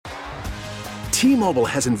T-Mobile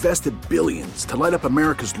has invested billions to light up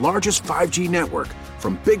America's largest 5G network,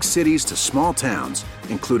 from big cities to small towns,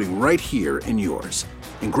 including right here in yours.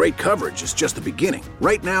 And great coverage is just the beginning.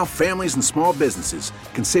 Right now, families and small businesses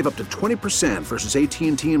can save up to 20% versus AT&T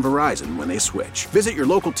and Verizon when they switch. Visit your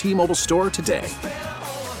local T-Mobile store today.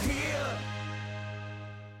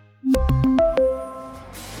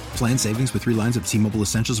 Plan savings with 3 lines of T-Mobile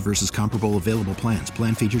Essentials versus comparable available plans.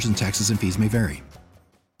 Plan features and taxes and fees may vary.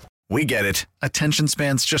 We get it. Attention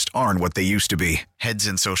spans just aren't what they used to be. Heads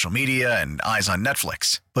in social media and eyes on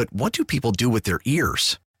Netflix. But what do people do with their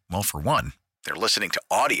ears? Well, for one, they're listening to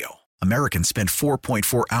audio. Americans spend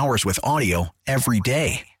 4.4 hours with audio every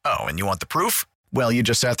day. Oh, and you want the proof? Well, you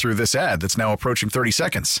just sat through this ad that's now approaching 30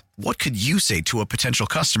 seconds. What could you say to a potential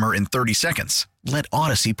customer in 30 seconds? Let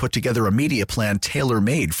Odyssey put together a media plan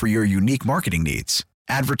tailor-made for your unique marketing needs.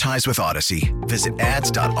 Advertise with Odyssey. Visit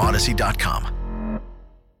ads.odyssey.com.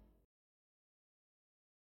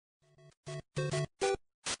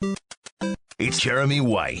 It's Jeremy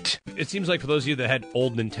White. It seems like for those of you that had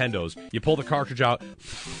old Nintendos, you pull the cartridge out,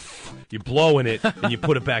 you blow in it, and you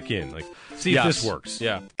put it back in. Like, see if this works.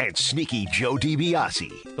 Yeah. And Sneaky Joe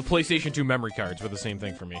DiBiase. The PlayStation 2 memory cards were the same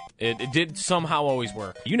thing for me. It did somehow always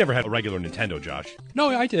work. You never had a regular Nintendo, Josh. No,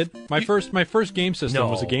 I did. My first game system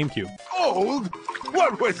was a GameCube. Old?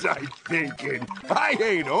 What was I thinking? I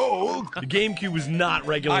ain't old. The GameCube was not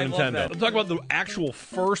regular Nintendo. I'm talking about the actual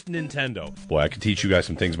first Nintendo. Boy, I could teach you guys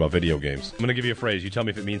some things about video games. I'm going to give you a phrase. You tell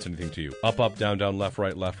me if it means anything to you. Up, up, down, down, left,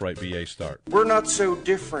 right, BA, start. We're not so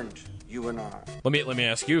different, you and I. Let me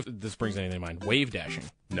ask you if this brings anything to mind. Wave dashing.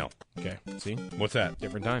 No. Okay, see? What's that?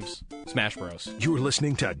 Different times. Smash Bros. You're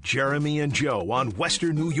listening to Jeremy and Joe on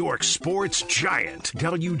Western New York Sports Giant.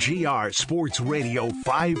 WGR Sports Radio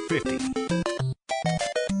 550.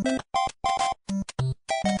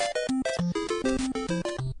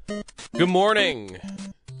 Good morning.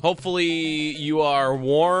 Hopefully you are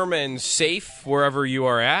warm and safe wherever you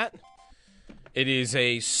are at. It is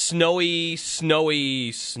a snowy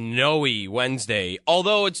Wednesday.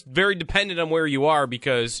 Although it's very dependent on where you are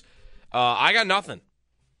because I got nothing.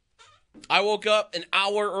 I woke up an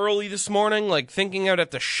hour early this morning, like thinking I'd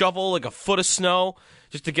have to shovel like a foot of snow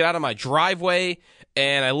just to get out of my driveway.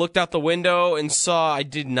 And I looked out the window and saw I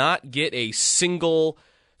did not get a single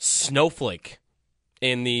snowflake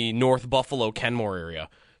in the North Buffalo, Kenmore area.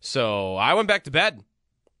 So I went back to bed,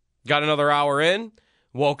 got another hour in,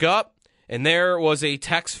 woke up, and there was a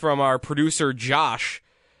text from our producer, Josh,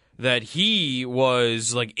 that he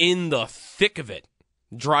was like in the thick of it,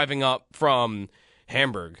 driving up from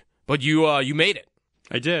Hamburg. But you made it.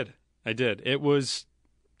 I did. It was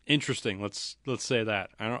interesting. Let's say that.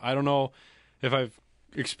 I don't know if I've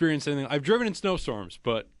experienced anything. I've driven in snowstorms,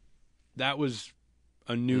 but that was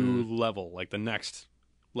a new level, like the next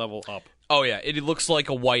level up. Oh, yeah. It looks like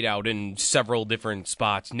a whiteout in several different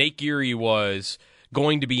spots. Nate Geary was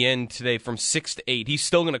going to be in today from 6 to 8. He's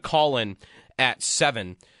still going to call in at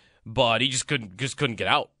 7, but he just couldn't get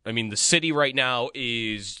out. I mean, the city right now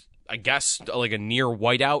is, I guess, like a near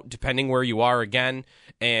whiteout, depending where you are again,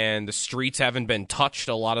 and the streets haven't been touched.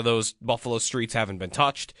 A lot of those Buffalo streets haven't been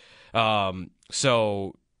touched.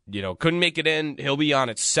 So, couldn't make it in. He'll be on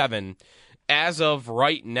at 7. As of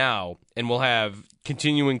right now, and we'll have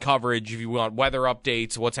continuing coverage if you want weather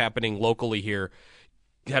updates, what's happening locally here,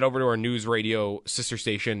 head over to our news radio sister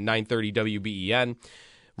station, 930 WBEN.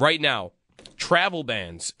 Right now, travel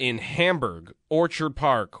bans in Hamburg, Orchard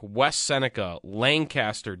Park, West Seneca,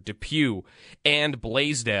 Lancaster, Depew, and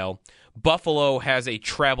Blaisdell. Buffalo has a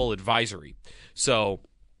travel advisory. So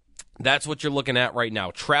that's what you're looking at right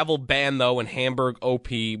now. Travel ban, though, in Hamburg, OP,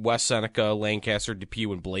 West Seneca, Lancaster,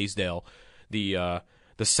 Depew, and Blaisdell, the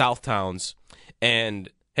South towns. And,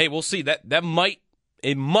 hey, we'll see. That might,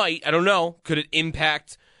 I don't know, could it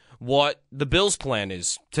impact what the Bills' plan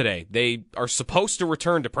is today? They are supposed to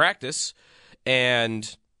return to practice,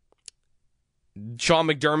 and Sean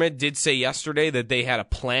McDermott did say yesterday that they had a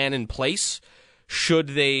plan in place should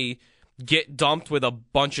they get dumped with a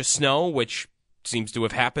bunch of snow, which seems to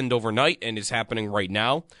have happened overnight and is happening right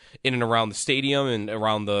now in and around the stadium and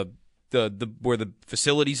around the where the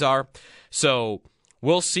facilities are. So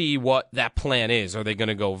we'll see what that plan is. Are they going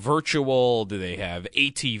to go virtual? Do they have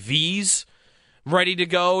ATVs ready to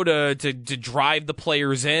go to drive the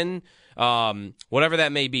players in? Whatever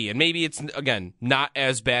that may be. And maybe it's, again, not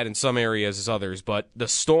as bad in some areas as others, but the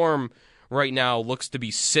storm right now looks to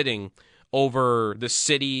be sitting over the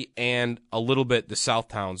city and a little bit the south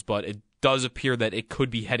towns, but it does appear that it could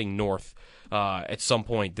be heading north at some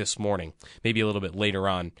point this morning, maybe a little bit later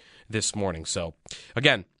on this morning. So,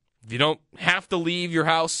 again, if you don't have to leave your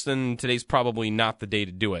house, then today's probably not the day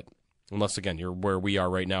to do it. Unless, again, you're where we are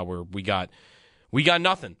right now, where we got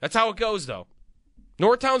nothing. That's how it goes, though.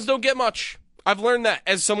 North towns don't get much. I've learned that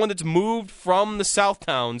as someone that's moved from the South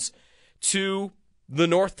towns to the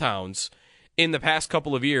North towns in the past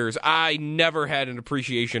couple of years. I never had an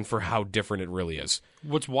appreciation for how different it really is.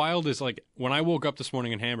 What's wild is, like, when I woke up this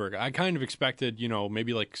morning in Hamburg, I kind of expected,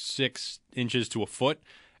 maybe like 6 inches to a foot,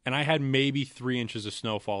 and I had maybe 3 inches of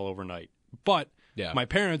snowfall overnight. But my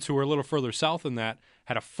parents, who were a little further south than that,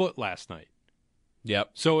 had a foot last night.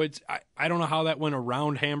 Yep. So I don't know how that went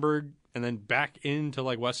around Hamburg and then back into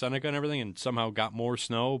like West Seneca and everything, and somehow got more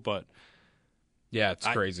snow. But yeah, it's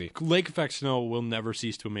crazy. Lake effect snow will never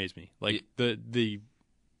cease to amaze me. Like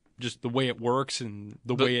just the way it works and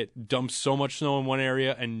the way it dumps so much snow in one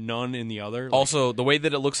area and none in the other. Also, the way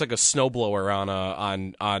that it looks like a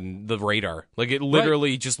snowblower on the radar. Like, it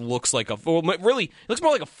literally just looks like it looks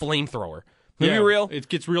more like a flamethrower. Can you be real? It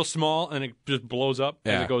gets real small and it just blows up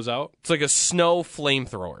as it goes out. It's like a snow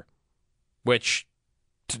flamethrower, which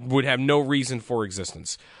would have no reason for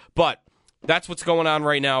existence. But that's what's going on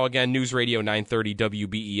right now. Again, News Radio 930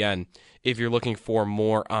 WBEN, if you're looking for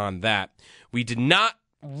more on that. We did not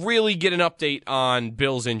really get an update on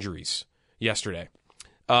Bill's injuries yesterday.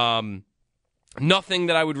 Nothing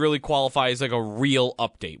that I would really qualify as like a real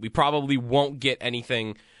update. We probably won't get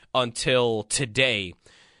anything until today.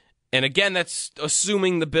 And again, that's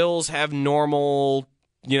assuming the Bills have normal,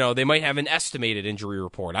 they might have an estimated injury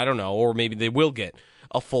report. I don't know. Or maybe they will get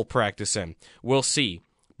a full practice in. We'll see.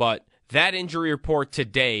 But that injury report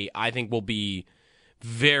today, I think, will be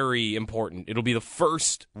very important. It'll be the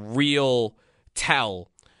first real tell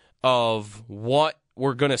of what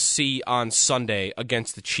we're going to see on Sunday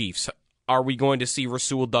against the Chiefs. Are we going to see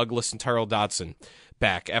Rasul Douglas and Tyrel Dodson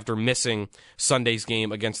back after missing Sunday's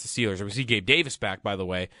game against the Steelers? Or we see Gabe Davis back, by the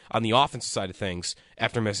way, on the offensive side of things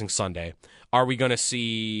after missing Sunday. Are we going to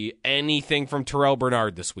see anything from Terrell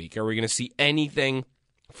Bernard this week? Are we going to see anything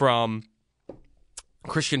from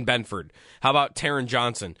Christian Benford? How about Taron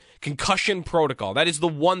Johnson? Concussion protocol. That is the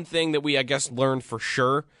one thing that we, I guess, learned for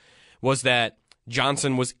sure, was that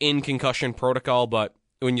Johnson was in concussion protocol, but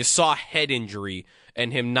when you saw head injury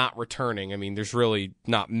and him not returning, I mean, there's really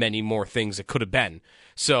not many more things it could have been.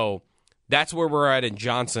 So that's where we're at in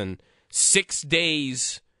Johnson. 6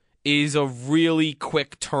 days is a really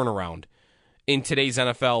quick turnaround in today's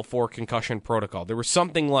NFL for concussion protocol. There was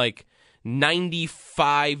something like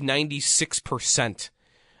 96%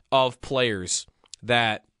 of players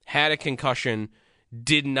that had a concussion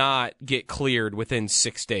did not get cleared within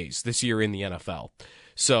 6 days this year in the NFL.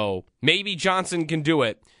 So maybe Johnson can do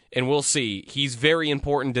it, and we'll see. He's very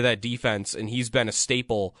important to that defense, and he's been a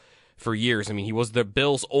staple for years. I mean, he was the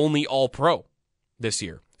Bills' only All-Pro this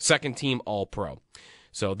year, second-team All-Pro.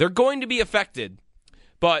 So they're going to be affected,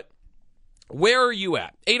 but where are you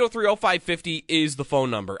at? 803-0550 is the phone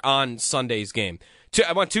number on Sunday's game.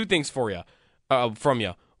 I want two things from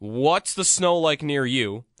you. What's the snow like near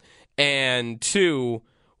you? And two,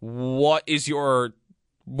 what are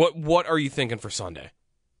you thinking for Sunday?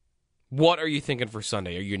 What are you thinking for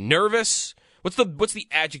Sunday? Are you nervous? What's the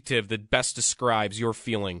adjective that best describes your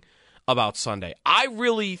feeling about Sunday? I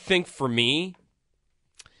really think for me,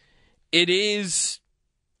 it is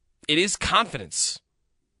confidence.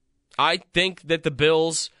 I think that the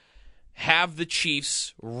Bills have the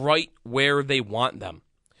Chiefs right where they want them.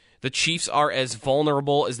 The Chiefs are as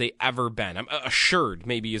vulnerable as they ever been. I'm assured,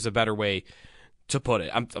 maybe is a better way to put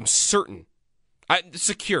it. I'm certain. I'm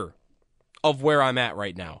secure of where I'm at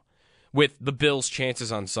right now with the Bills'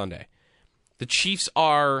 chances on Sunday. The Chiefs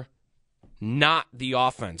are not the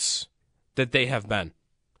offense that they have been.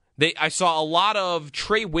 I saw a lot of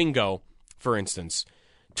Trey Wingo, for instance,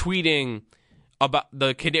 tweeting about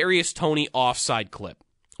the Kadarius Toney offside clip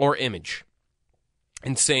or image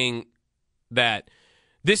and saying that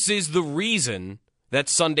this is the reason that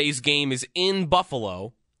Sunday's game is in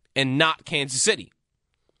Buffalo and not Kansas City,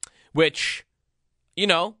 which,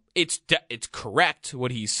 it's correct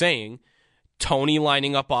what he's saying. Toney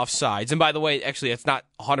lining up offsides. And by the way, actually, that's not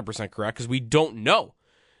 100% correct because we don't know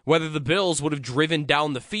whether the Bills would have driven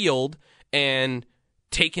down the field and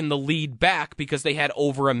taken the lead back because they had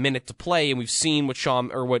over a minute to play, and we've seen what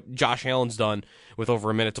Josh Allen's done with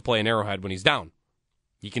over a minute to play in Arrowhead when he's down.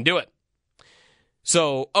 He can do it.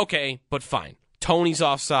 So, okay, but fine. Toney's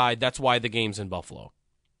offside. That's why the game's in Buffalo.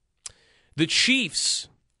 The Chiefs,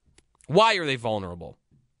 why are they vulnerable?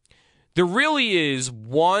 There really is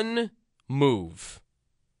one move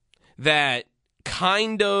that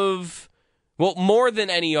kind of, more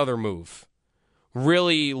than any other move,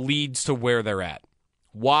 really leads to where they're at.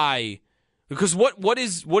 Why? Because what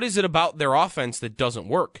is it about their offense that doesn't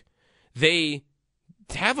work? They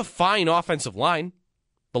have a fine offensive line.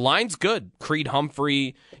 The line's good. Creed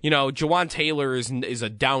Humphrey, Jawan Taylor is a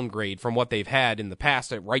downgrade from what they've had in the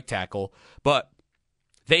past at right tackle, but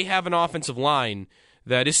they have an offensive line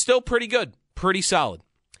that is still pretty good, pretty solid.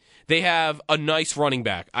 They have a nice running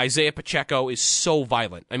back. Isaiah Pacheco is so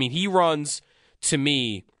violent. I mean, he runs, to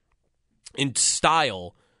me, in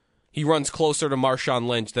style, he runs closer to Marshawn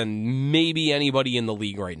Lynch than maybe anybody in the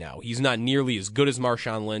league right now. He's not nearly as good as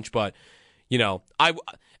Marshawn Lynch, but,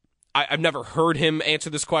 I've never heard him answer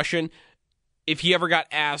this question. If he ever got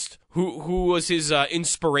asked who was his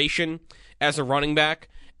inspiration as a running back,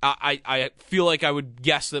 I feel like I would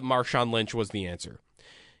guess that Marshawn Lynch was the answer.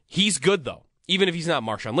 He's good, though. Even if he's not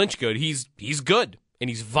Marshawn Lynch good, he's good. And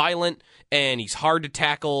he's violent, and he's hard to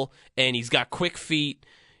tackle, and he's got quick feet.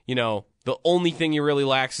 The only thing he really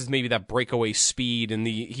lacks is maybe that breakaway speed, and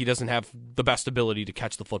he doesn't have the best ability to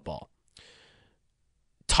catch the football.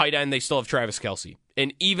 Tight end, they still have Travis Kelce.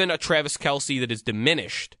 And even a Travis Kelce that is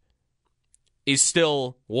diminished is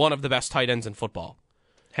still one of the best tight ends in football.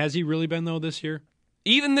 Has he really been, though, this year?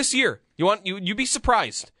 Even this year. You'd be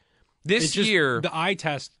surprised. This year... The eye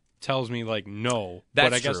test tells me, no. That's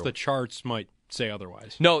but I guess true. The charts might say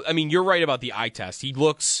otherwise. No, I mean, you're right about the eye test. He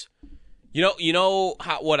looks...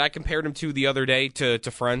 what I compared him to the other day to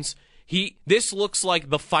friends? This looks like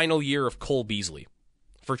the final year of Cole Beasley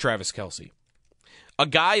for Travis Kelce. A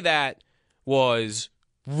guy that was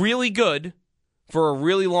really good for a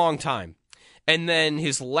really long time. And then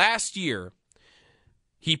his last year,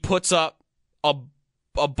 he puts up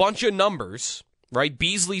a bunch of numbers, right?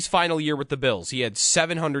 Beasley's final year with the Bills, he had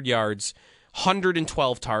 700 yards,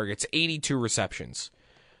 112 targets, 82 receptions.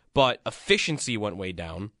 But efficiency went way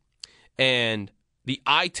down, and the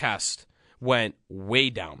eye test went way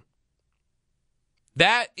down.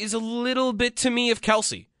 That is a little bit to me of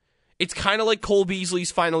Kelce. It's kind of like Cole Beasley's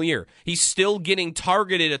final year. He's still getting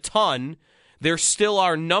targeted a ton. There still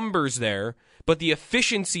are numbers there, but the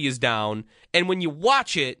efficiency is down. And when you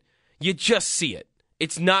watch it, you just see it.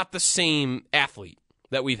 It's not the same athlete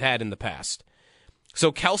that we've had in the past.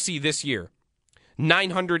 So Kelce this year,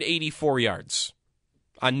 984 yards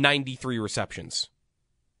on 93 receptions.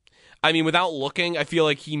 I mean, without looking, I feel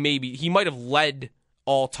like he might have led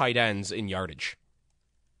all tight ends in yardage.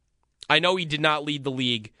 I know he did not lead the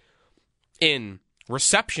league in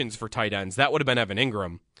receptions for tight ends. That would have been Evan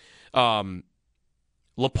Ingram. Laporta,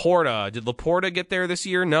 did Laporta get there this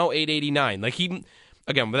year? No, 889.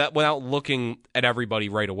 Again, without looking at everybody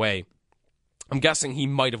right away, I'm guessing he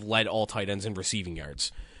might have led all tight ends in receiving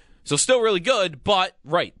yards. So still really good, but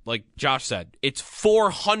right, like Josh said, it's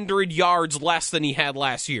 400 yards less than he had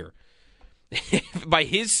last year. By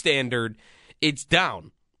his standard, it's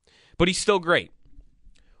down. But he's still great.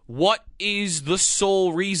 What is the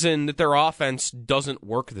sole reason that their offense doesn't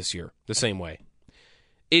work this year the same way?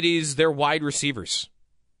 It is their wide receivers.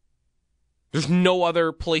 There's no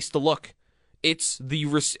other place to look. It's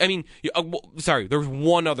there's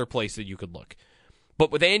one other place that you could look.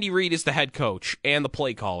 But with Andy Reid as the head coach and the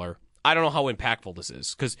play caller, I don't know how impactful this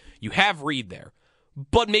is, because you have Reid there.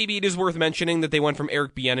 But maybe it is worth mentioning that they went from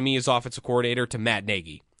Eric Bieniemy as offensive coordinator to Matt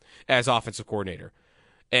Nagy as offensive coordinator.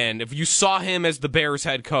 And if you saw him as the Bears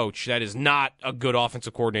head coach, that is not a good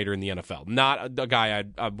offensive coordinator in the NFL. Not a guy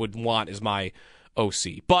I would want as my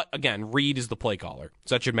OC. But again, Reid is the play caller,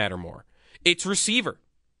 so that should matter more. It's receiver.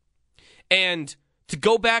 And to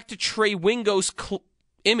go back to Trey Wingo's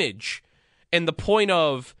image and the point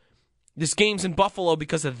of this game's in Buffalo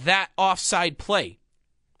because of that offside play,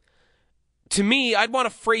 to me, I'd want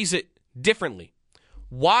to phrase it differently.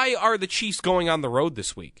 Why are the Chiefs going on the road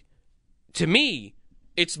this week? To me,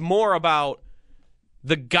 it's more about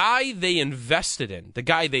the guy they invested in, the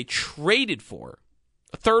guy they traded for,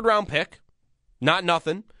 a third-round pick, not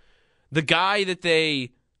nothing, the guy that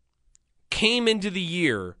they came into the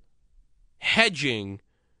year hedging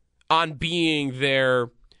on being their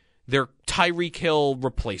Tyreek Hill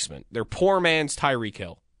replacement, their poor man's Tyreek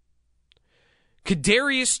Hill.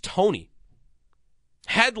 Kadarius Toney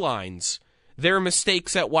headlines their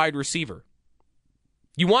mistakes at wide receiver.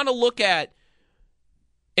 You want to look at,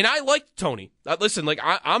 and I liked Toney. Listen,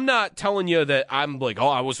 I'm not telling you that I'm like, oh,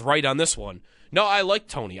 I was right on this one. No, I like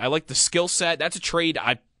Toney. I like the skill set. That's a trade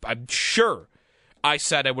I'm sure I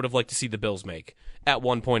said I would have liked to see the Bills make at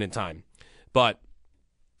one point in time. But,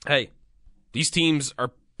 hey, these teams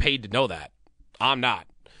are paid to know that. I'm not.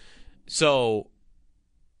 So,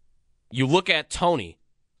 you look at Toney,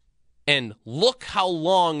 and look how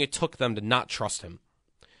long it took them to not trust him.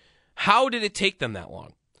 How did it take them that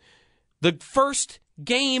long? The first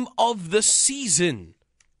game of the season.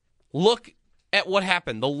 Look at what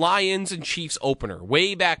happened. The Lions and Chiefs opener,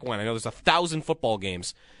 way back when. I know there's 1,000 football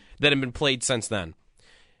games that have been played since then.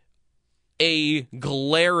 A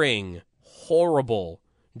glaring, horrible,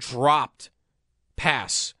 dropped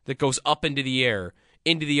pass that goes up into the air,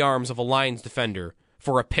 into the arms of a Lions defender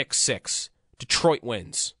for a pick six. Detroit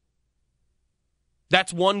wins.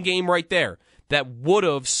 That's one game right there that would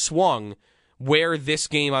have swung where this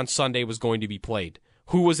game on Sunday was going to be played.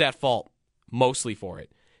 Who was at fault mostly for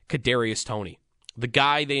it? Kadarius Toney, the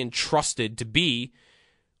guy they entrusted to be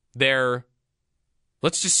their,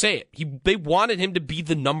 let's just say it, they wanted him to be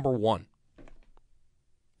the number one.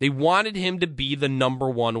 They wanted him to be the number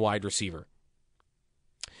one wide receiver.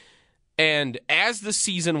 And as the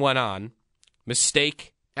season went on,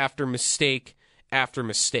 mistake after mistake after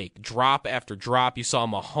mistake, drop after drop, you saw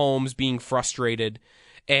Mahomes being frustrated,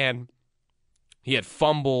 and he had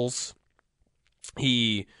fumbles.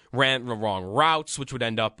 He ran the wrong routes, which would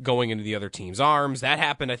end up going into the other team's arms. That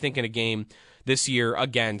happened, I think, in a game this year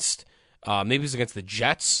against, maybe it was against the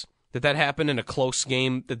Jets, that happened in a close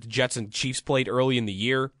game that the Jets and Chiefs played early in the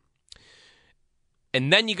year.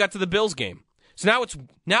 And then you got to the Bills game. So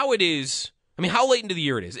now it is, I mean, how late into the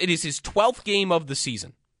year it is? It is his 12th game of the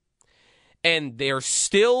season. And they are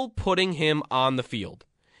still putting him on the field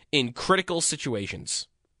in critical situations.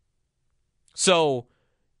 So,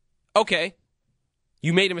 okay,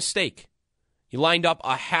 you made a mistake. You lined up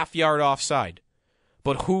a half yard offside.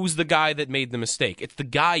 But who's the guy that made the mistake? It's the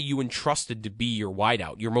guy you entrusted to be your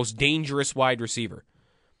wideout, your most dangerous wide receiver.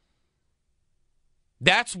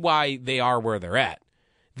 That's why they are where they're at.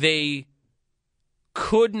 They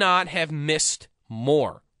could not have missed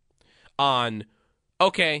more on,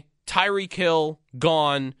 okay, Tyreek Hill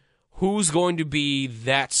gone. Who's going to be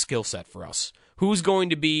that skill set for us? Who's going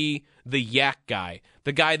to be the yak guy?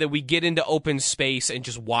 The guy that we get into open space and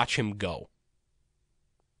just watch him go.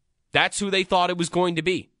 That's who they thought it was going to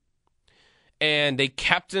be. And they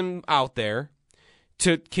kept him out there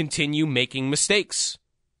to continue making mistakes.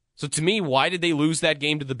 So to me, why did they lose that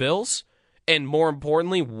game to the Bills? And more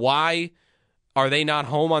importantly, why are they not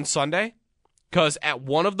home on Sunday? Because at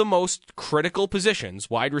one of the most critical positions,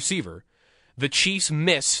 wide receiver, the Chiefs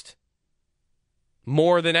missed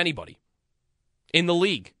more than anybody in the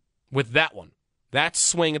league with that one. That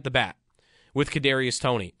swing at the bat with Kadarius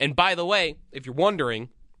Toney. And by the way, if you're wondering,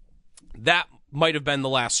 that might have been the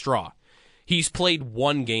last straw. He's played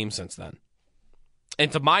one game since then.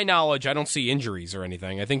 And to my knowledge, I don't see injuries or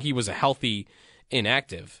anything. I think he was a healthy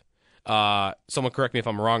inactive. Someone correct me if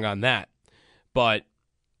I'm wrong on that. But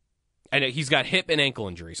and he's got hip and ankle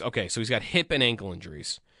injuries. Okay, so he's got hip and ankle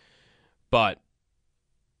injuries. But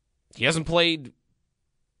he hasn't played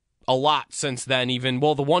a lot since then. Even,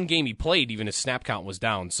 well, the one game he played, even his snap count was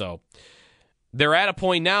down. So they're at a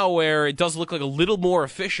point now where it does look like a little more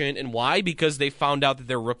efficient. And why? Because they found out that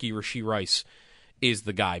their rookie, Rashee Rice, is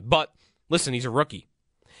the guy. But listen, he's a rookie.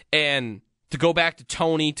 And to go back to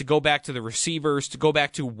Toney, to go back to the receivers, to go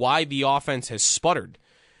back to why the offense has sputtered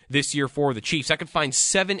this year for the Chiefs, I could find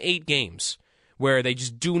 7-8 games where they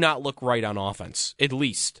just do not look right on offense, at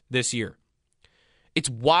least this year. It's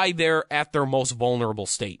why they're at their most vulnerable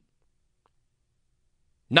state.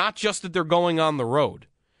 Not just that they're going on the road,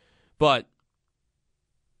 but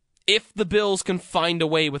if the Bills can find a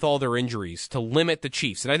way with all their injuries to limit the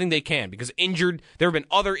Chiefs, and I think they can, because there have been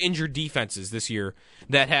other injured defenses this year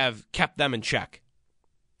that have kept them in check.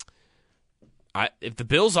 If the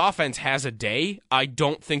Bills' offense has a day, I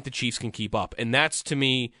don't think the Chiefs can keep up. And that's, to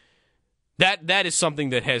me, that is something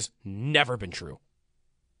that has never been true.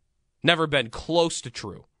 Never been close to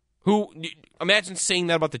true. Imagine saying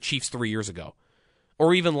that about the Chiefs 3 years ago.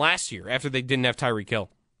 Or even last year, after they didn't have Tyreek Hill.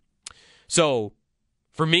 So,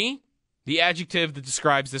 for me, the adjective that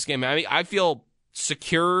describes this game, I feel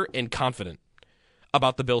secure and confident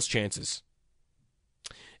about the Bills' chances.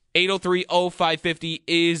 803-0550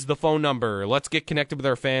 is the phone number. Let's get connected with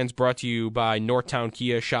our fans. Brought to you by Northtown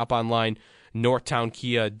Kia. Shop online,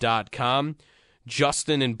 northtownkia.com.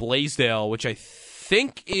 Justin in Blaisdell, which I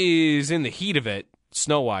think is in the heat of it,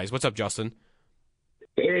 snow-wise. What's up, Justin?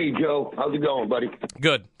 Hey, Joe. How's it going, buddy?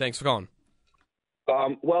 Good. Thanks for calling.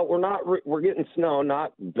 Well, we're getting snow,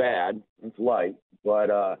 not bad. It's light.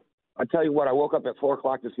 But I tell you what, I woke up at 4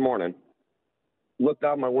 o'clock this morning, looked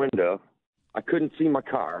out my window. I couldn't see my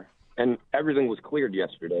car, and everything was cleared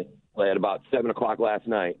yesterday. At about 7 o'clock last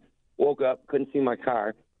night. Woke up, couldn't see my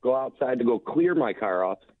car, go outside to go clear my car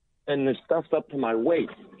off, and the stuff's up to my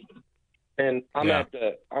waist. And I'm at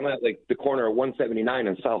the corner of 179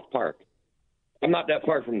 in South Park. I'm not that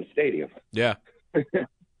far from the stadium. Yeah.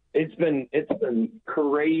 It's been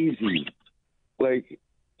crazy. Like,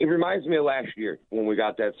 It reminds me of last year when we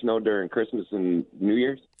got that snow during Christmas and New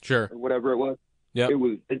Year's. Sure. Or whatever it was. Yeah.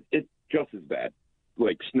 It's just as bad,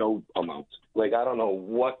 like snow amounts. Like, I don't know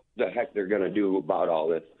what the heck they're going to do about all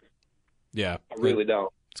this. Yeah. I really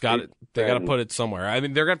don't. They got to put it somewhere. I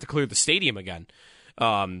mean, they're going to have to clear the stadium again.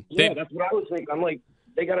 That's what I was thinking. I'm like,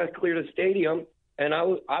 they got to clear the stadium, and I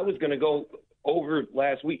was going to go over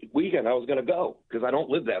last weekend. I was going to go because I don't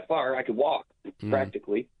live that far. I could walk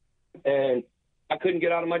practically, and I couldn't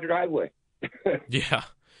get out of my driveway. Yeah.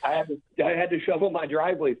 I had to shovel my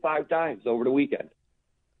driveway 5 times over the weekend.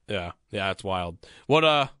 Yeah, it's wild. What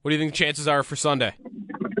do you think the chances are for Sunday?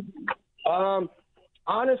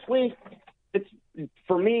 Honestly,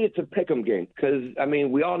 for me, it's a pick'em game because, I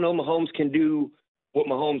mean, we all know Mahomes can do what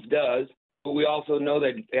Mahomes does, but we also know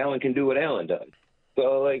that Allen can do what Allen does.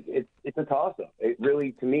 So, like, it's a toss-up. It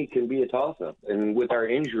really, to me, can be a toss-up. And with our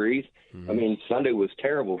injuries, I mean, Sunday was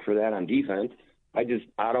terrible for that on defense. I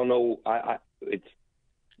don't know.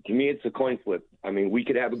 To me, it's a coin flip. I mean, we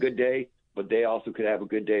could have a good day, but they also could have a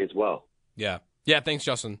good day as well. Yeah. Thanks,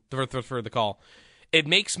 Justin, for the call. It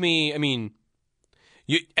makes me, I mean,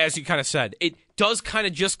 as you kind of said, it does kind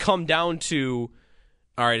of just come down to,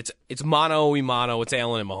 all right, it's mano y mano. It's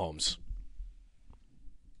Allen and Mahomes.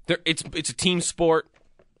 It's a team sport.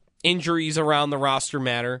 Injuries around the roster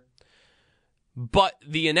matter, but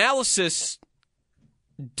the analysis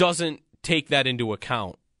doesn't take that into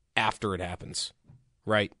account after it happens,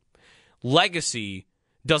 right? Legacy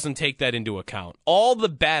doesn't take that into account. All the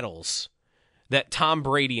battles that Tom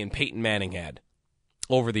Brady and Peyton Manning had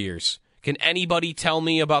over the years. Can anybody tell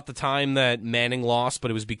me about the time that Manning lost,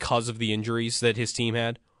 but it was because of the injuries that his team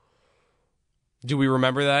had? Do we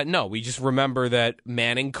remember that? No, we just remember that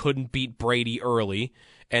Manning couldn't beat Brady early,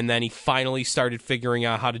 and then he finally started figuring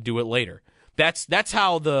out how to do it later. That's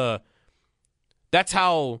how the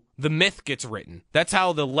myth gets written. That's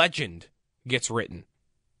how the legend gets written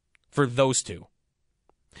for those two.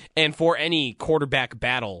 And for any quarterback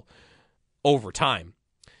battle over time.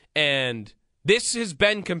 And this has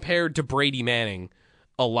been compared to Brady Manning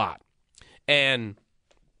a lot. And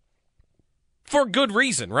for good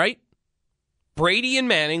reason, right? Brady and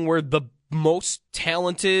Manning were the most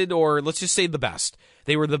talented, or let's just say the best.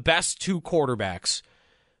 They were the best 2 quarterbacks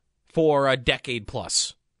for a decade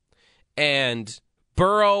plus. And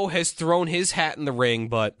Burrow has thrown his hat in the ring,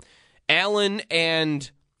 but Allen and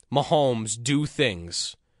Mahomes do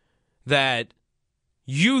things that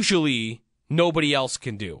usually nobody else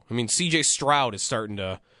can do. I mean, C.J. Stroud is starting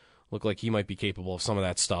to look like he might be capable of some of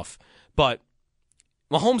that stuff. But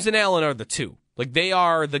Mahomes and Allen are the 2. Like, they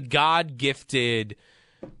are the God-gifted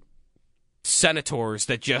senators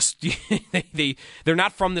that just they're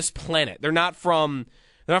not from this planet. They're not from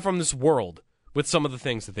this world with some of the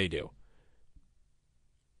things that they do.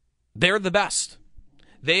 They're the best.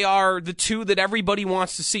 They are the 2 that everybody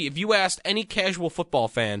wants to see. If you asked any casual football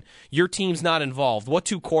fan, your team's not involved, what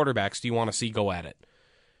 2 quarterbacks do you want to see go at it?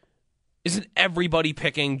 Isn't everybody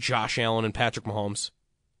picking Josh Allen and Patrick Mahomes?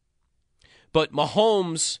 But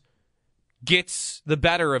Mahomes gets the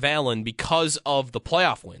better of Allen because of the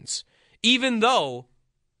playoff wins. Even though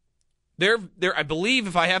there, I believe,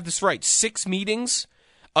 if I have this right, 6 meetings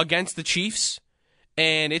against the Chiefs,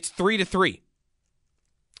 and it's 3-3.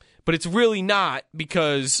 But it's really not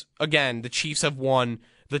because, again, the Chiefs have won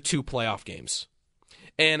the 2 playoff games.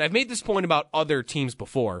 And I've made this point about other teams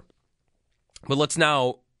before, but let's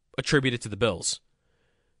now attribute it to the Bills.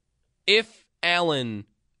 If Allen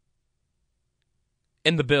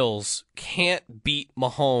and the Bills can't beat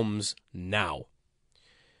Mahomes now,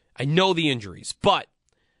 I know the injuries, but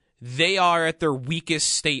they are at their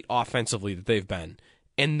weakest state offensively that they've been.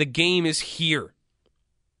 And the game is here.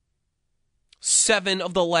 7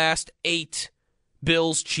 of the last 8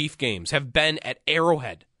 Bills-Chief games have been at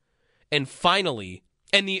Arrowhead. And finally,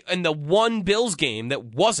 and the one Bills game that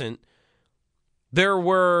wasn't, there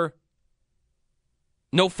were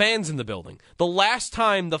no fans in the building. The last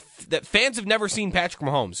time that fans have never seen Patrick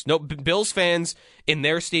Mahomes. No, Bills fans in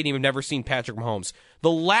their stadium have never seen Patrick Mahomes.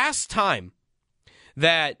 The last time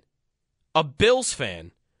that a Bills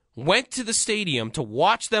fan went to the stadium to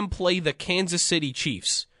watch them play the Kansas City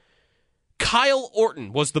Chiefs, Kyle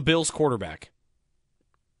Orton was the Bills quarterback.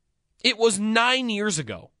 It was 9 years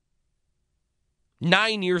ago.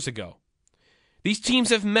 9 years ago. These teams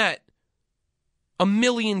have met a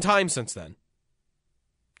million times since then.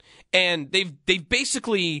 And they've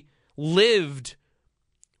basically lived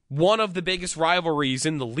one of the biggest rivalries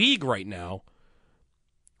in the league right now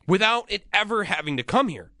without it ever having to come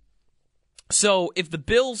here. So if the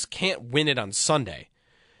Bills can't win it on Sunday,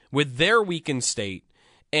 with their weakened state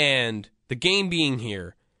and the game being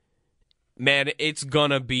here, man, it's going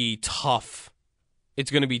to be tough. It's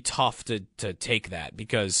going to be tough to take that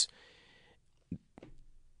because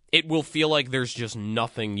it will feel like there's just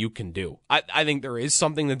nothing you can do. I think there is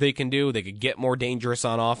something that they can do. They could get more dangerous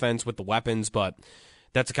on offense with the weapons, but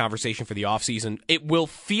that's a conversation for the offseason. It will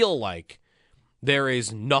feel like there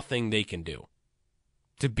is nothing they can do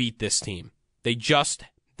to beat this team. They just...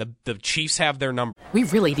 The Chiefs have their number. We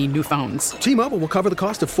really need new phones. T-Mobile will cover the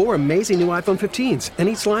cost of 4 amazing new iPhone 15s, and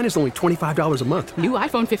each line is only $25 a month. New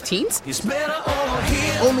iPhone 15s? It's better over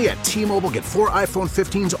here. Only at T-Mobile, get 4 iPhone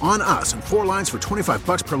 15s on us and 4 lines for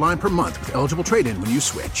 $25 per line per month with eligible trade-in when you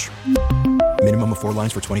switch. Minimum of 4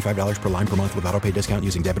 lines for $25 per line per month with autopay discount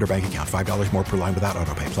using debit or bank account. $5 more per line without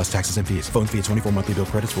autopay, plus taxes and fees. Phone fee at 24 monthly bill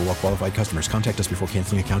credits for well-qualified customers. Contact us before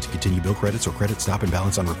canceling account to continue bill credits or credit stop and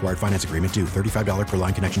balance on required finance agreement due. $35 per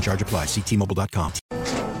line connection charge applies. See T-Mobile.com.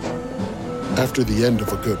 After the end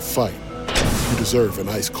of a good fight, you deserve an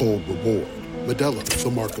ice-cold reward. Modelo is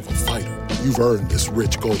the mark of a fighter. You've earned this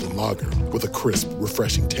rich golden lager with a crisp,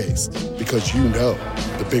 refreshing taste. Because you know,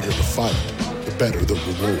 the bigger the fight, the better the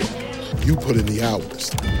reward. You put in the hours,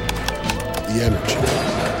 the energy,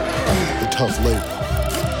 the tough labor.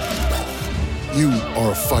 You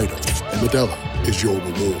are a fighter, and Modelo is your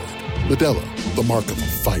reward. Modelo, the mark of a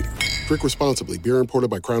fighter. Drink responsibly. Beer imported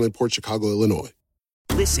by Crown Imports, Chicago, Illinois.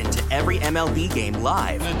 Listen to every MLB game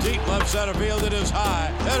live. In the deep left center field, it is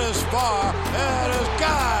high, it is far, it is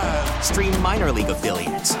gone. Stream minor league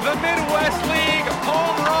affiliates. The Midwest League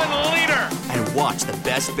home run leader. And watch the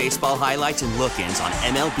best baseball highlights and look-ins on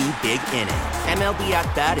MLB Big Inning. MLB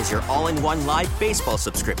At Bat is your all-in-one live baseball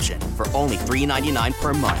subscription for only $3.99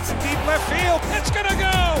 per month. Deep left field, it's gonna go.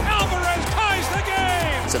 Alvarez ties the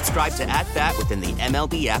game. Subscribe to At Bat within the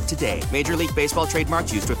MLB app today. Major League Baseball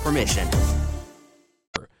trademarks used with permission.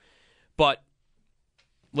 But,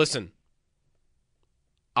 listen,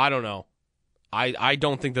 I don't know. I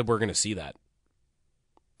don't think that we're going to see that.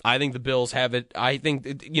 I think the Bills have it. I think,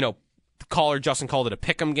 the caller Justin called it a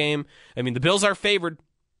pick'em game. I mean, the Bills are favored.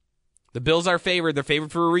 The Bills are favored. They're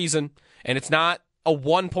favored for a reason. And it's not a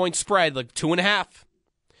 1-point spread, like 2.5.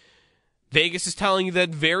 Vegas is telling you that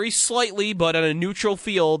very slightly, but on a neutral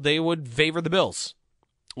field, they would favor the Bills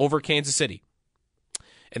over Kansas City.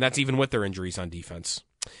 And that's even with their injuries on defense.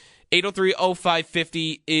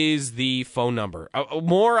 803-0550 is the phone number.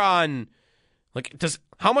 More on,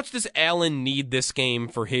 how much does Allen need this game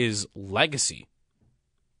for his legacy?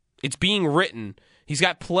 It's being written. He's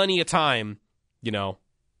got plenty of time, so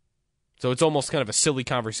it's almost kind of a silly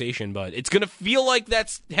conversation, but it's going to feel like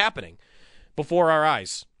that's happening before our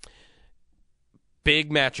eyes. Big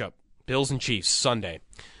matchup, Bills and Chiefs, Sunday.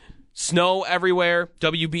 Snow everywhere.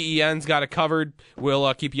 WBEN's got it covered.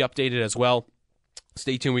 We'll keep you updated as well.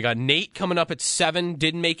 Stay tuned. We got Nate coming up at 7.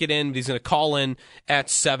 Didn't make it in, but he's going to call in at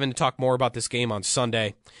 7 to talk more about this game on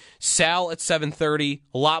Sunday. Sal at 7:30.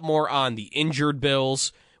 A lot more on the injured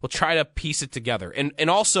Bills. We'll try to piece it together. And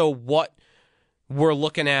also what we're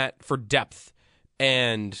looking at for depth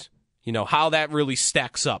and, how that really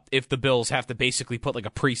stacks up if the Bills have to basically put like a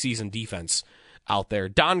preseason defense out there.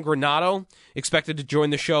 Don Granato expected to join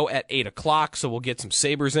the show at 8 o'clock, so we'll get some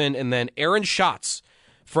Sabres in. And then Aaron Schatz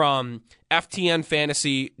from FTN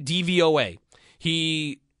Fantasy DVOA.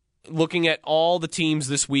 He looking at all the teams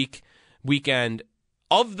this weekend.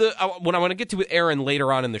 What I want to get to with Aaron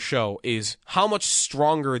later on in the show is how much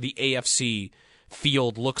stronger the AFC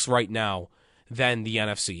field looks right now than the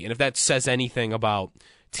NFC, and if that says anything about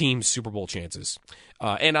teams' Super Bowl chances.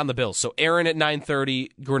 And on the Bills. So Aaron at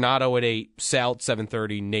 9:30, Granato at 8, Sal at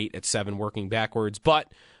 7:30, Nate at 7, working backwards. But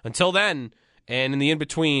until then, and in the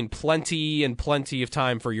in-between, plenty of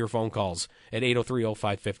time for your phone calls at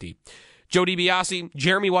 803-0550. Joe DiBiase,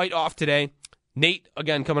 Jeremy White off today. Nate,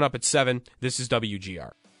 again, coming up at 7. This is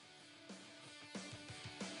WGR.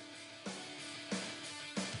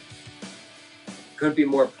 Couldn't be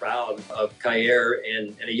more proud of Kyer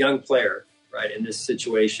and a young player, right, in this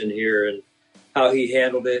situation here, and how he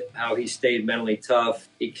handled it, how he stayed mentally tough.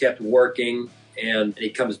 He kept working. And he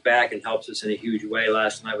comes back and helps us in a huge way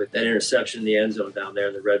last night with that interception in the end zone down there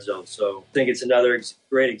in the red zone. So I think it's another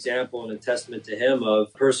great example and a testament to him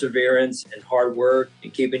of perseverance and hard work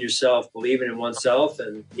and keeping yourself, believing in oneself.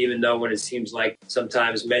 And even though when it seems like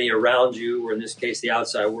sometimes many around you, or in this case the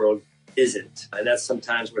outside world, isn't. And that's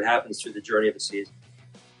sometimes what happens through the journey of a season.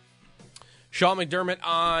 Sean McDermott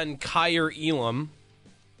on Kyer Elam,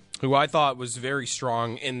 who I thought was very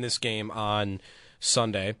strong in this game on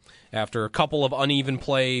Sunday. After a couple of uneven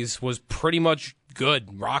plays, was pretty much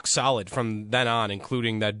good, rock solid from then on,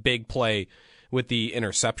 including that big play with the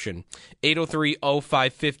interception.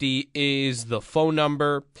 803-0550 is the phone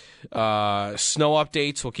number. Snow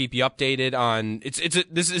updates. We'll keep you updated on. Is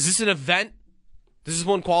this an event? This is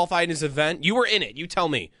one qualified as an event. You were in it. You tell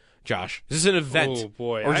me, Josh. Is this an event? Oh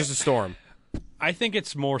boy, or just a storm? I think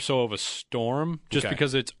it's more so of a storm, just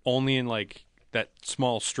because it's only in like that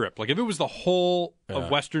small strip. Like if it was the whole of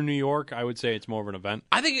Western New York, I would say it's more of an event.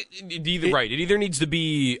 I think it either needs to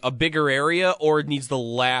be a bigger area or it needs to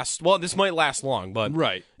last. Well, this might last long, but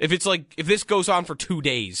if this goes on for 2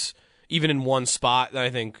 days, even in one spot, then I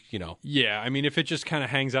think, Yeah, I mean, if it just kind of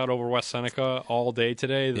hangs out over West Seneca all day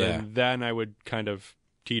today, then I would kind of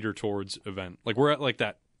teeter towards event. Like we're at like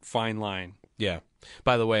that fine line. Yeah.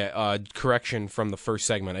 By the way, correction from the first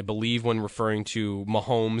segment. I believe when referring to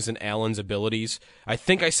Mahomes and Allen's abilities, I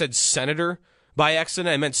think I said senator by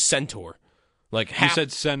accident. I meant centaur. Like you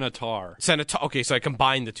said senator. Senator. Okay, so I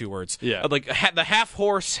combined the two words. Yeah. Like the half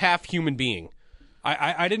horse, half human being.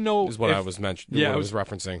 I didn't know is what I was mentioning. Yeah, I was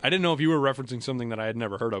referencing. I didn't know if you were referencing something that I had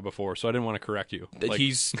never heard of before, so I didn't want to correct you.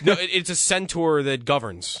 It's a centaur that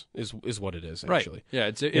governs is what it is actually.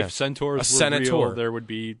 Right. Yeah. If centaurs were real, there would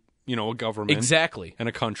be a government exactly and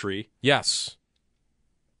a country. Yes.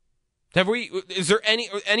 Is there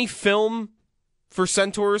any film for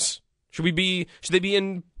centaurs? Should they be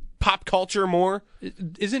in pop culture more?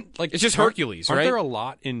 Isn't like it's just Hercules, aren't right? there a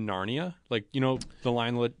lot in Narnia? Like, The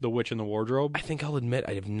Lion, the Witch, and the Wardrobe? I think I'll admit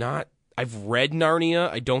I have not. I've read Narnia.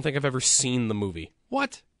 I don't think I've ever seen the movie.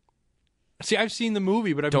 What? See, I've seen the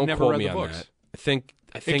movie, but I've never read the books. I think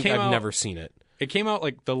I've never seen it. It came out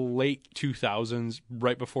like the late 2000s,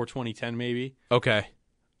 right before 2010, maybe. Okay.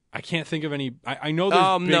 I can't think of any. I know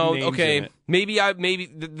there's big names in it. Maybe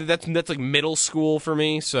that's like middle school for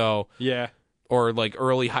me. So yeah, or like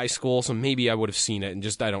early high school. So maybe I would have seen it, and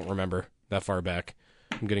just I don't remember that far back.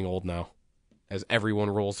 I'm getting old now, as everyone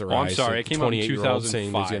rolls their eyes. I'm sorry, it came out in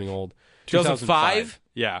 2005. He's getting old. 2005?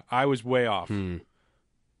 Yeah, I was way off. Then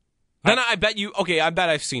I bet you. Okay, I bet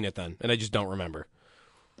I've seen it then, and I just don't remember.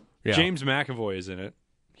 Yeah. James McAvoy is in it.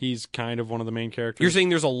 He's kind of one of the main characters. You're saying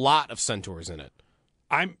there's a lot of centaurs in it.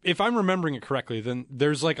 If I'm remembering it correctly, then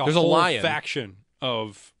there's like a whole lion faction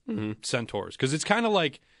of centaurs, because it's kind of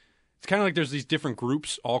like there's these different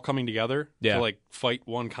groups all coming together to like fight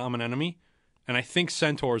one common enemy, and I think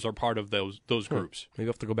centaurs are part of those groups. Maybe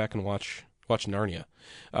I'll have to go back and watch Narnia.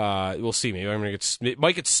 We'll see. Maybe it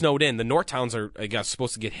might get snowed in. The Northtowns are, I guess,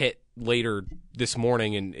 supposed to get hit later this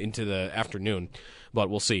morning and into the afternoon, but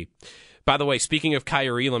we'll see. By the way, speaking of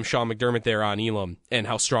Kaiir Elam, Sean McDermott there on Elam and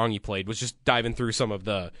how strong he played, was just diving through some of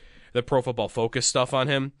the Pro Football Focus stuff on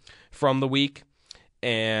him from the week,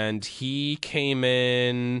 and he came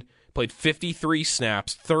in, played 53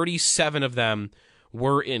 snaps, 37 of them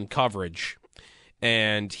were in coverage,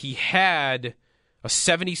 and he had a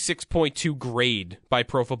 76.2 grade by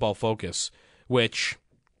Pro Football Focus, which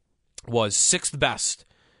was 6th best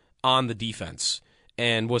on the defense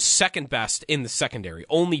and was 2nd best in the secondary.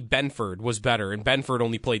 Only Benford was better, and Benford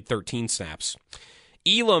only played 13 snaps.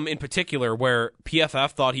 Elam, in particular, where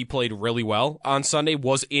PFF thought he played really well on Sunday,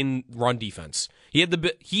 was in run defense. He had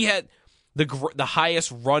the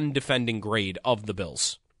highest run defending grade of the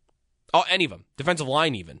Bills. Oh, any of them. Defensive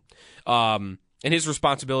line even. And his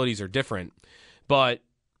responsibilities are different. But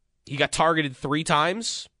he got targeted 3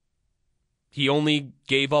 times. He only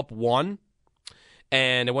gave up 1,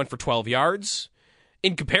 and it went for 12 yards.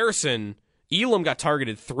 In comparison, Elam got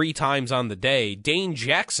targeted 3 times on the day. Dane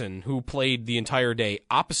Jackson, who played the entire day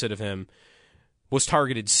opposite of him, was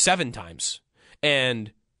targeted 7 times.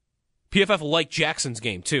 And PFF liked Jackson's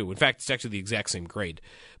game, too. In fact, it's actually the exact same grade.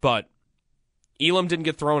 But Elam didn't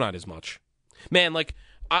get thrown out as much. Man, like,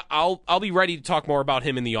 I'll be ready to talk more about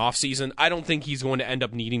him in the offseason. I don't think he's going to end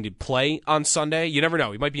up needing to play on Sunday. You never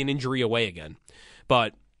know. He might be an injury away again.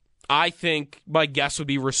 But I think my guess would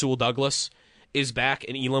be Rasul Douglas is back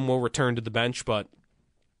and Elam will return to the bench. But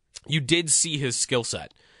you did see his skill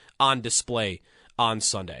set on display on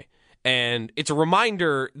Sunday. And it's a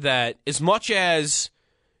reminder that as much as,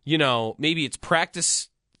 maybe it's practice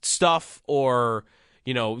stuff or,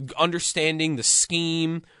 understanding the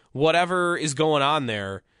scheme, whatever is going on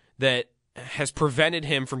there that has prevented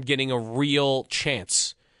him from getting a real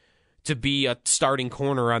chance to be a starting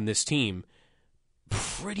corner on this team,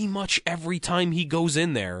 pretty much every time he goes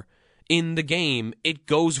in there in the game, it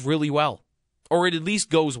goes really well. Or it at least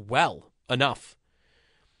goes well enough.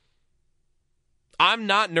 I'm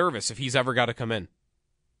not nervous if he's ever got to come in.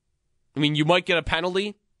 I mean, you might get a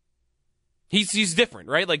penalty. He's different,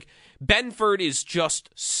 right? Like, Benford is just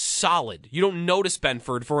solid. You don't notice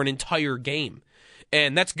Benford for an entire game.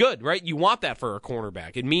 And that's good, right? You want that for a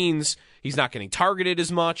cornerback. It means he's not getting targeted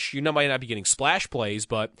as much. You might not be getting splash plays,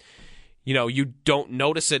 but you don't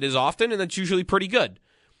notice it as often, and that's usually pretty good.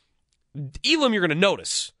 Elam, you're going to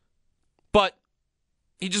notice, but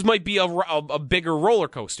he just might be a bigger roller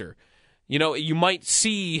coaster. You might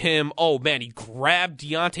see him, oh man, he grabbed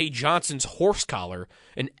Deontay Johnson's horse collar,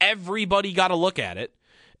 and everybody got a look at it,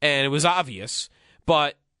 and it was obvious,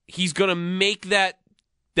 but he's going to make that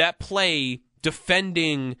play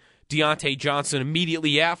defending Deontay Johnson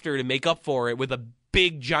immediately after to make up for it with a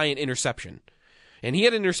big, giant interception. And he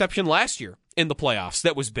had an interception last year in the playoffs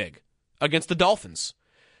that was big against the Dolphins.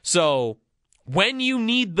 So when you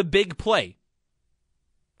need the big play,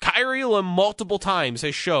 Kaiir Elam multiple times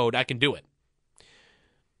has showed I can do it.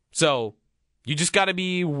 So you just got to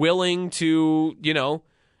be willing to,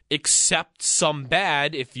 accept some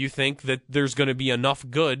bad if you think that there's going to be enough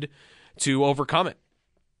good to overcome it.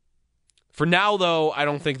 For now, though, I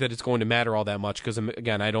don't think that it's going to matter all that much because,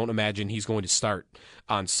 again, I don't imagine he's going to start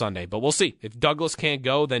on Sunday. But we'll see. If Douglas can't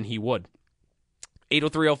go, then he would.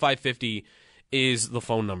 803-0550 is the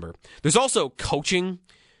phone number. There's also coaching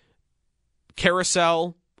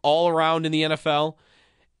carousel all around in the NFL.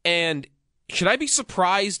 And should I be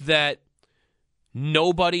surprised that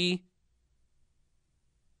nobody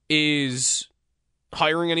is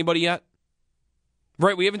hiring anybody yet?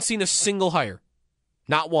 Right, we haven't seen a single hire.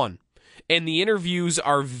 Not one. And the interviews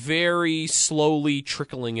are very slowly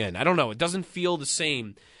trickling in. I don't know. It doesn't feel the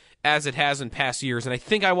same as it has in past years. And I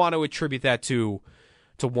think I want to attribute that to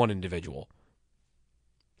one individual.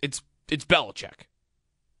 It's Belichick.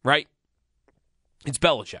 Right? It's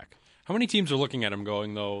Belichick. How many teams are looking at him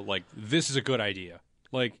going, though, like, this is a good idea?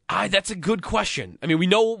 That's a good question. I mean,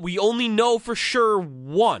 we only know for sure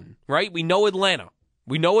one, right? We know Atlanta.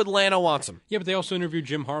 We know Atlanta wants him. Yeah, but they also interviewed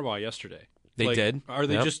Jim Harbaugh yesterday. They did. Are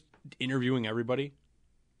they just interviewing everybody?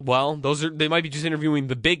 Well, they might be just interviewing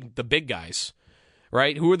the big guys,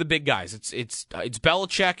 right? Who are the big guys? It's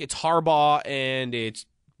Belichick, it's Harbaugh, and it's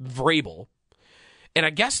Vrabel. And I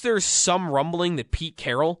guess there's some rumbling that Pete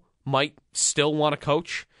Carroll might still want to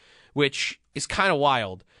coach, which is kind of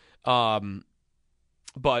wild.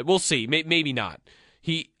 But we'll see. Maybe not.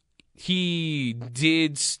 He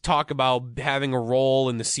did talk about having a role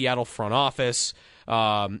in the Seattle front office.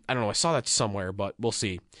 I don't know. I saw that somewhere, but we'll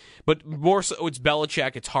see. But more so, it's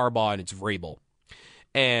Belichick, it's Harbaugh, and it's Vrabel.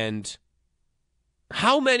 And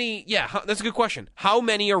how many? Yeah, that's a good question. How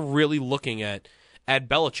many are really looking at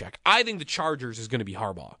Belichick? I think the Chargers is going to be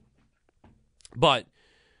Harbaugh. But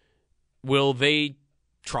will they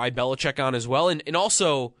try Belichick on as well? And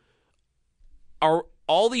also, are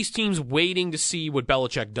all these teams waiting to see what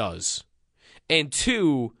Belichick does? And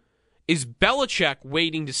two, is Belichick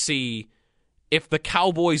waiting to see if the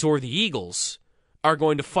Cowboys or the Eagles are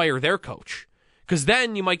going to fire their coach? Because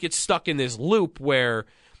then you might get stuck in this loop where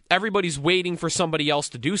everybody's waiting for somebody else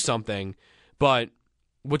to do something, but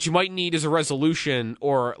what you might need is a resolution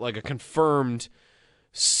or like a confirmed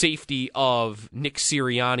safety of Nick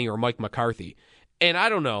Sirianni or Mike McCarthy. And I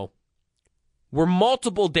don't know. We're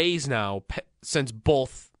multiple days now since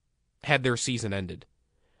both had their season ended.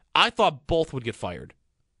 I thought both would get fired.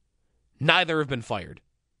 Neither have been fired.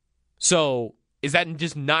 So is that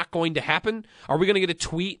just not going to happen? Are we going to get a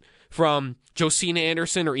tweet from Josina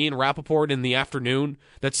Anderson or Ian Rappaport in the afternoon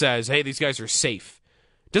that says, hey, these guys are safe?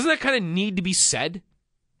 Doesn't that kind of need to be said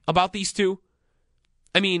about these two?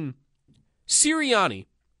 I mean, Sirianni,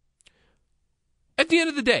 at the end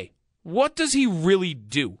of the day, what does he really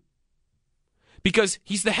do? Because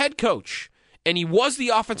he's the head coach, and he was the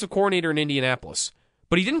offensive coordinator in Indianapolis,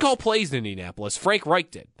 but he didn't call plays in Indianapolis. Frank Reich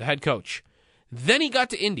did, the head coach. Then he got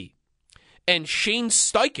to Indy, and Shane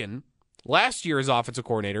Steichen, last year as offensive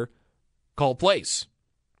coordinator, called plays.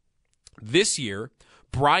 This year,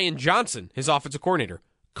 Brian Johnson, his offensive coordinator,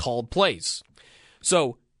 called plays.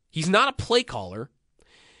 So he's not a play caller.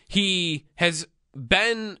 He has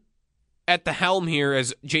been at the helm here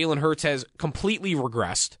as Jalen Hurts has completely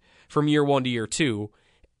regressed from year one to year two,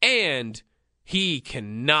 and he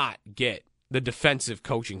cannot get the defensive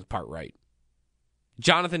coaching part right.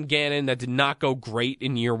 Jonathan Gannon, that did not go great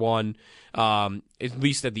in year one, at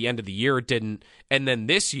least at the end of the year it didn't. And then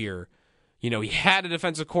this year, he had a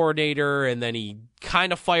defensive coordinator, and then he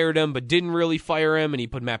kind of fired him, but didn't really fire him, and he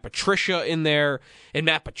put Matt Patricia in there. And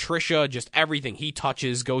Matt Patricia, just everything he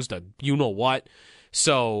touches goes to you-know-what.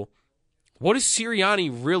 So what does Sirianni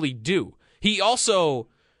really do? He's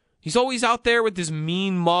always out there with this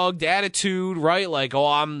mean-mugged attitude, right? Like,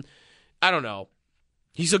 I don't know.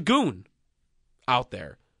 He's a goon out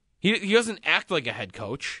there. He doesn't act like a head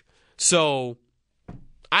coach. So,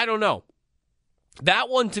 I don't know. That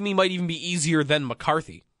one to me might even be easier than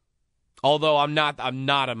McCarthy. Although I'm not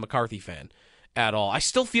a McCarthy fan at all. I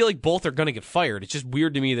still feel like both are going to get fired. It's just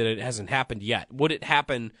weird to me that it hasn't happened yet. Would it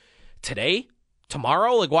happen today?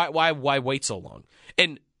 Tomorrow? Like why wait so long?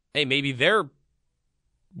 And hey, maybe their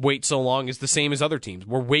wait so long is the same as other teams.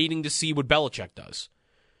 We're waiting to see what Belichick does.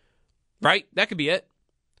 Right? That could be it.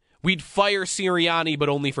 We'd fire Sirianni, but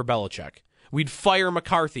only for Belichick. We'd fire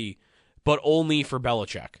McCarthy, but only for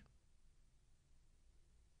Belichick.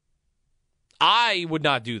 I would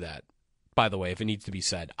not do that, by the way, if it needs to be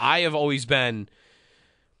said. I have always been,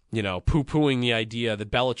 poo-pooing the idea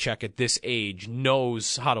that Belichick at this age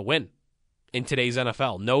knows how to win in today's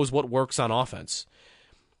NFL, knows what works on offense.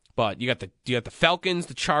 But you got the Falcons,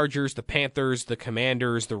 the Chargers, the Panthers, the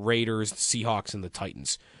Commanders, the Raiders, the Seahawks, and the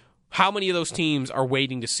Titans. How many of those teams are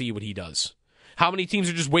waiting to see what he does? How many teams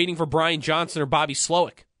are just waiting for Brian Johnson or Bobby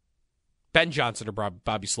Slowick? Ben Johnson or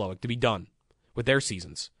Bobby Slowick to be done with their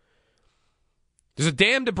seasons? There's a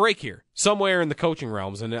dam to break here, somewhere in the coaching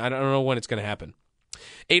realms, and I don't know when it's going to happen.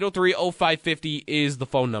 803-0550 is the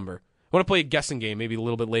phone number. I want to play a guessing game maybe a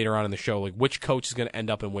little bit later on in the show, like which coach is going to end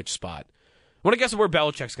up in which spot. I want to guess where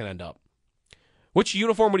Belichick's going to end up. Which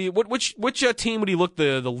uniform would he? Which team would he look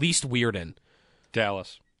the least weird in?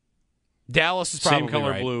 Dallas. Dallas is probably same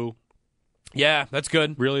color right. Blue. Yeah, that's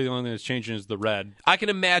good. Really, the only thing that's changing is the red. I can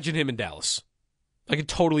imagine him in Dallas. I can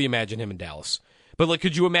totally imagine him in Dallas. But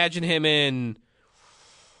could you imagine him in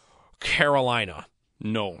Carolina?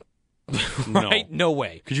 No. Right? No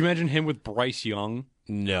way. Could you imagine him with Bryce Young?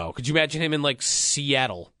 No. Could you imagine him in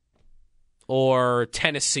Seattle or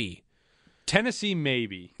Tennessee? Tennessee,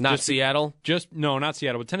 maybe. Not Seattle? No, not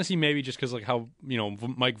Seattle, but Tennessee maybe just because how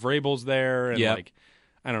Mike Vrabel's there and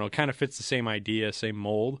I don't know, kind of fits the same idea, same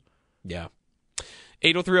mold. Yeah.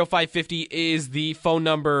 803-0550 is the phone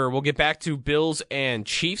number. We'll get back to Bills and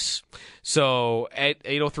Chiefs. So at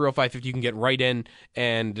 803-0550, you can get right in,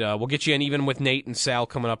 and we'll get you in even with Nate and Sal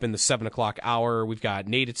coming up in the 7 o'clock hour. We've got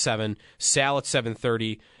Nate at 7, Sal at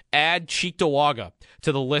 7:30. Add Cheektowaga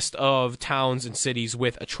to the list of towns and cities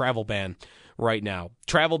with a travel ban right now.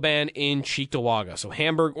 Travel ban in Cheektowaga. So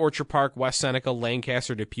Hamburg, Orchard Park, West Seneca,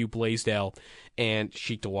 Lancaster, Depew, Blaisdell, and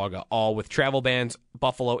Cheektowaga, all with travel bans.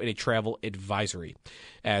 Buffalo in a travel advisory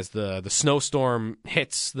as the snowstorm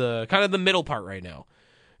hits the kind of the middle part right now.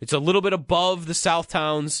 It's a little bit above the south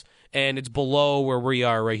towns, and it's below where we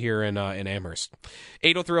are right here in Amherst.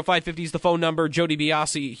 803-0550 is the phone number. Joe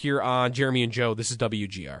DiBiase here on Jeremy and Joe. This is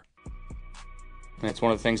WGR. And it's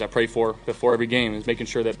one of the things I pray for before every game is making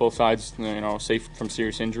sure that both sides, are safe from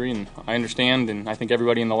serious injury. And I understand, and I think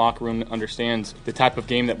everybody in the locker room understands the type of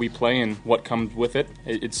game that we play and what comes with it.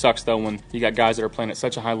 It sucks, though, when you got guys that are playing at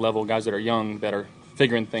such a high level, guys that are young, that are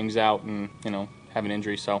figuring things out and, having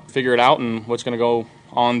injuries. So figure it out and what's going to go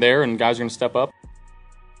on there, and guys are going to step up.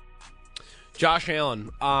 Josh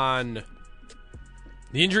Allen on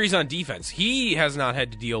the injuries on defense. He has not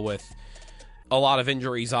had to deal with a lot of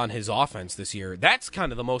injuries on his offense this year. That's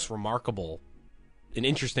kind of the most remarkable and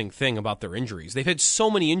interesting thing about their injuries. They've had so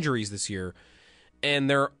many injuries this year, and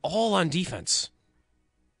they're all on defense.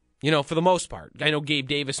 For the most part. I know Gabe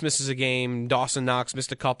Davis misses a game. Dawson Knox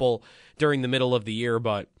missed a couple during the middle of the year,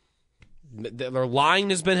 but their line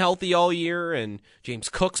has been healthy all year, and James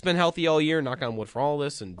Cook's been healthy all year, knock on wood for all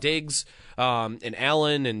this, and Diggs, and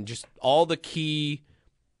Allen, and just all the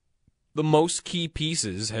most key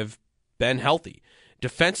pieces have been healthy.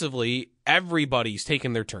 Defensively, everybody's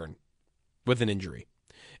taken their turn with an injury.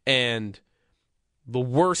 And the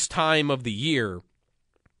worst time of the year,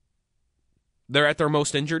 they're at their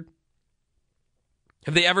most injured.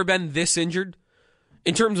 Have they ever been this injured?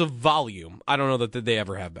 In terms of volume, I don't know that they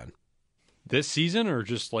ever have been. This season or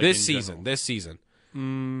just this season?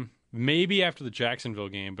 Maybe after the Jacksonville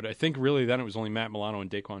game, but I think really then it was only Matt Milano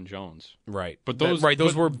and Daquan Jones. Right. But those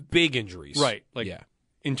were big injuries. Right.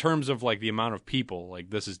 In terms of the amount of people,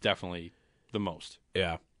 this is definitely the most.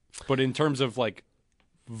 Yeah. But in terms of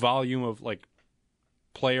volume of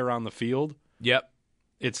player on the field, yep,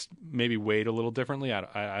 it's maybe weighed a little differently.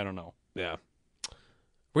 I don't know. Yeah.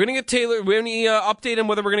 We're gonna get Taylor. We're gonna update him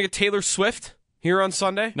whether we're gonna get Taylor Swift here on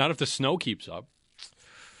Sunday. Not if the snow keeps up.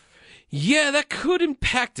 Yeah, that could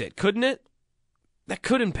impact it, couldn't it? That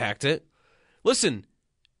could impact it. Listen,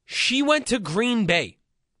 she went to Green Bay.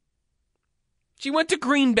 She went to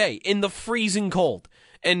Green Bay in the freezing cold,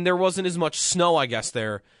 and there wasn't as much snow, I guess,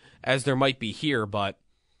 there as there might be here, but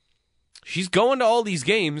she's going to all these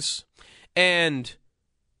games, and,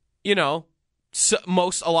 a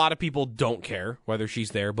lot of people don't care whether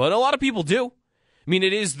she's there, but a lot of people do. I mean,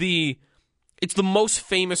 it's the most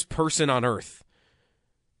famous person on earth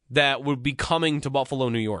that would be coming to Buffalo,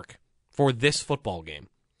 New York. for this football game.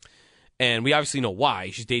 And we obviously know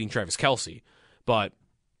why. She's dating Travis Kelce. But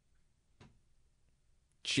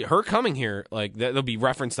her coming here, like, that'll be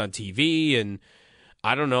referenced on TV, and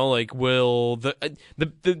I don't know, like, will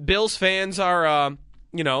the Bills fans are,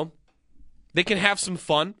 they can have some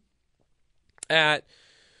fun at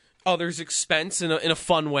others' expense in a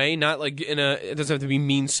fun way, not like it doesn't have to be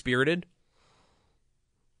mean-spirited.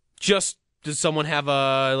 Just, does someone have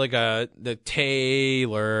the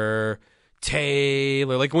Taylor,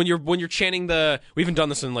 like when you're chanting we haven't done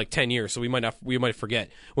this in like 10 years, so we might forget.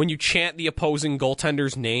 When you chant the opposing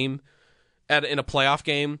goaltender's name in a playoff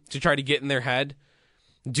game to try to get in their head,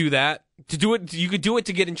 do that. You could do it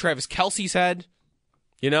to get in Travis Kelce's head,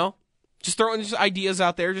 just throwing just ideas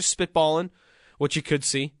out there, just spitballing what you could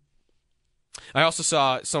see. I also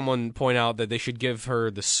saw someone point out that they should give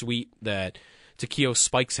her the suite that Takeo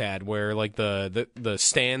Spikes had, where like the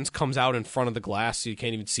stands comes out in front of the glass, so you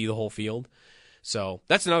can't even see the whole field. So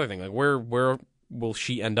that's another thing. Like, where will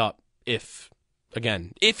she end up if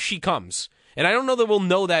she comes? And I don't know that we'll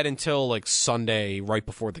know that until like Sunday, right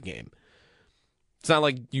before the game. It's not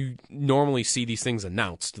like you normally see these things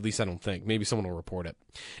announced. At least I don't think. Maybe someone will report it.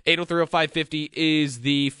 803-0550 is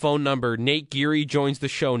the phone number. Nate Geary joins the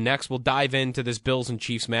show next. We'll dive into this Bills and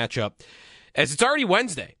Chiefs matchup, as it's already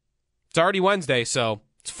Wednesday. So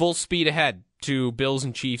it's full speed ahead to Bills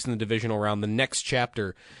and Chiefs in the divisional round, the next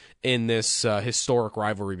chapter in this historic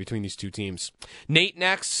rivalry between these two teams. Nate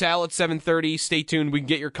next, Sal at 7:30. Stay tuned. We can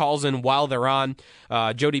get your calls in while they're on.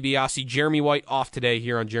 Joe DiBiase, Jeremy White off today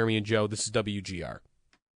here on Jeremy and Joe. This is WGR.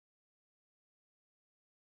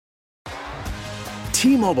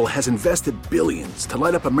 T-Mobile has invested billions to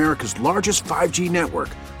light up America's largest 5G network,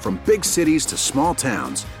 from big cities to small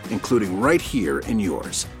towns, including right here in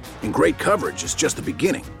yours. And great coverage is just the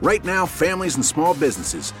beginning. Right now, families and small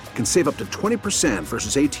businesses can save up to 20%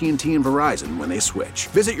 versus AT&T and Verizon when they switch.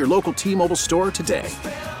 Visit your local T-Mobile store today.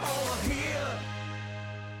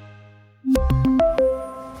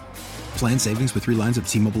 Plan savings with 3 lines of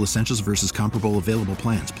T-Mobile Essentials versus comparable available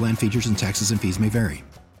plans. Plan features and taxes and fees may vary.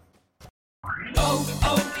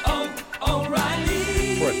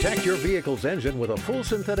 Protect your vehicle's engine with a full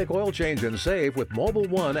synthetic oil change and save with Mobil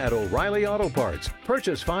 1 at O'Reilly Auto Parts.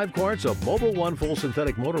 Purchase 5 quarts of Mobil 1 full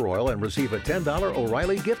synthetic motor oil and receive a $10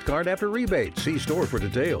 O'Reilly gift card after rebate. See store for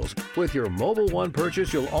details. With your Mobil 1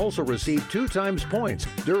 purchase, you'll also receive 2 times points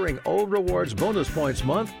during O Rewards Bonus Points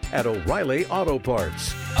Month at O'Reilly Auto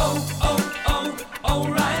Parts.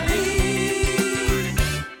 O'Reilly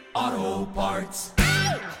Auto Parts.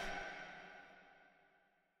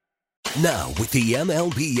 Now, with the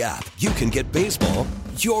MLB app, you can get baseball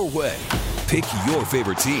your way. Pick your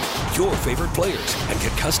favorite team, your favorite players, and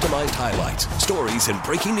get customized highlights, stories, and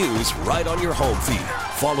breaking news right on your home feed.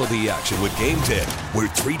 Follow the action with Game 10, where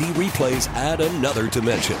 3D replays add another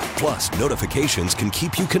dimension. Plus, notifications can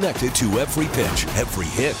keep you connected to every pitch, every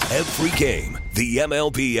hit, every game. The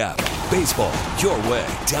MLB app. Baseball your way.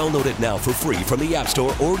 Download it now for free from the App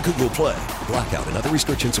Store or Google Play. Blackout and other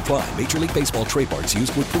restrictions apply. Major League Baseball trademarks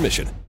used with permission.